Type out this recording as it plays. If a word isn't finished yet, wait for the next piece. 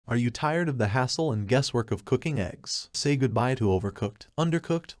Are you tired of the hassle and guesswork of cooking eggs? Say goodbye to overcooked,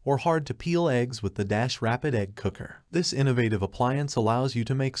 undercooked, or hard-to-peel eggs with the Dash Rapid Egg Cooker. This innovative appliance allows you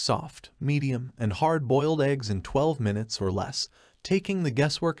to make soft, medium, and hard-boiled eggs in 12 minutes or less, taking the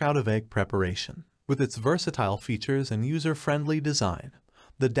guesswork out of egg preparation. With its versatile features and user-friendly design,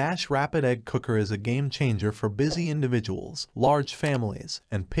 the Dash Rapid Egg Cooker is a game-changer for busy individuals, large families,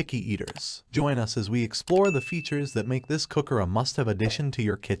 and picky eaters. Join us as we explore the features that make this cooker a must-have addition to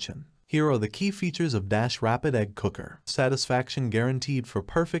your kitchen. Here are the key features of Dash Rapid Egg Cooker. Satisfaction guaranteed for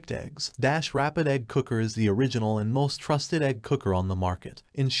perfect eggs. Dash Rapid Egg Cooker is the original and most trusted egg cooker on the market,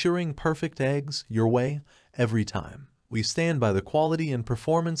 ensuring perfect eggs your way every time. We stand by the quality and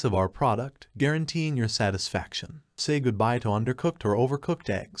performance of our product, guaranteeing your satisfaction. Say goodbye to undercooked or overcooked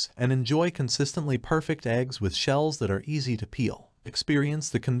eggs, and enjoy consistently perfect eggs with shells that are easy to peel. Experience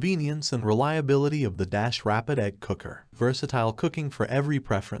the convenience and reliability of the Dash Rapid Egg Cooker. Versatile cooking for every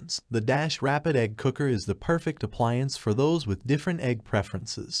preference. The Dash Rapid Egg Cooker is the perfect appliance for those with different egg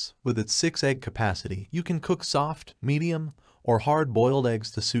preferences. With its 6-egg capacity, you can cook soft, medium, or hard-boiled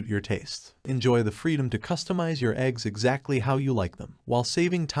eggs to suit your taste. Enjoy the freedom to customize your eggs exactly how you like them, while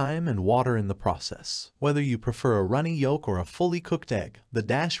saving time and water in the process. Whether you prefer a runny yolk or a fully cooked egg, the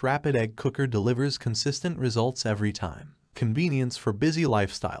Dash Rapid Egg Cooker delivers consistent results every time. Convenience for busy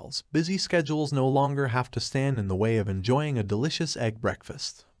lifestyles. Busy schedules no longer have to stand in the way of enjoying a delicious egg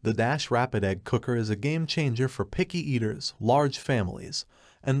breakfast. The Dash Rapid Egg Cooker is a game-changer for picky eaters, large families,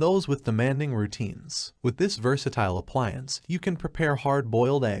 and those with demanding routines. With this versatile appliance, you can prepare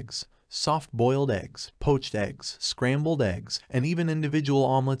hard-boiled eggs, soft-boiled eggs, poached eggs, scrambled eggs, and even individual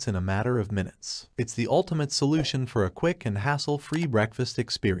omelets in a matter of minutes. It's the ultimate solution for a quick and hassle-free breakfast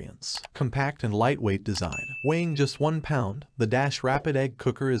experience. Compact and lightweight design. Weighing just 1 pound, the Dash Rapid Egg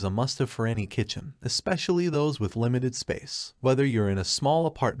Cooker is a must-have for any kitchen, especially those with limited space. Whether you're in a small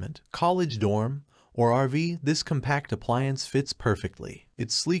apartment, college dorm, or RV, this compact appliance fits perfectly.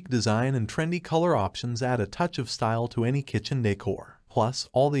 Its sleek design and trendy color options add a touch of style to any kitchen decor. Plus,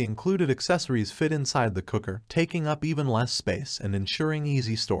 all the included accessories fit inside the cooker, taking up even less space and ensuring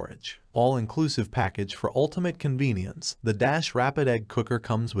easy storage. All-inclusive package for ultimate convenience, the Dash Rapid Egg Cooker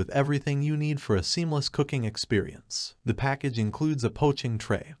comes with everything you need for a seamless cooking experience. The package includes a poaching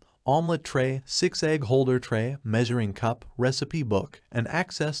tray, omelet tray, 6-egg holder tray, measuring cup, recipe book, and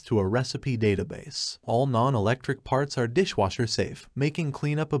access to a recipe database. All non-electric parts are dishwasher safe, making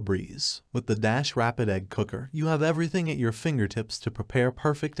cleanup a breeze. With the Dash Rapid Egg Cooker, you have everything at your fingertips to prepare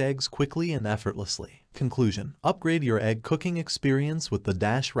perfect eggs quickly and effortlessly. Conclusion: upgrade your egg cooking experience with the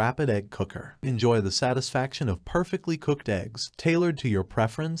Dash Rapid Egg Cooker. Enjoy the satisfaction of perfectly cooked eggs, tailored to your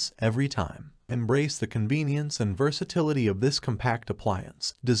preference every time. Embrace the convenience and versatility of this compact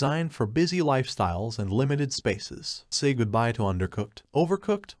appliance, designed for busy lifestyles and limited spaces. Say goodbye to undercooked,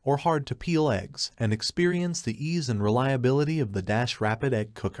 overcooked, or hard-to-peel eggs, and experience the ease and reliability of the Dash Rapid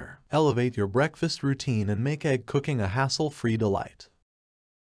Egg Cooker. Elevate your breakfast routine and make egg cooking a hassle-free delight.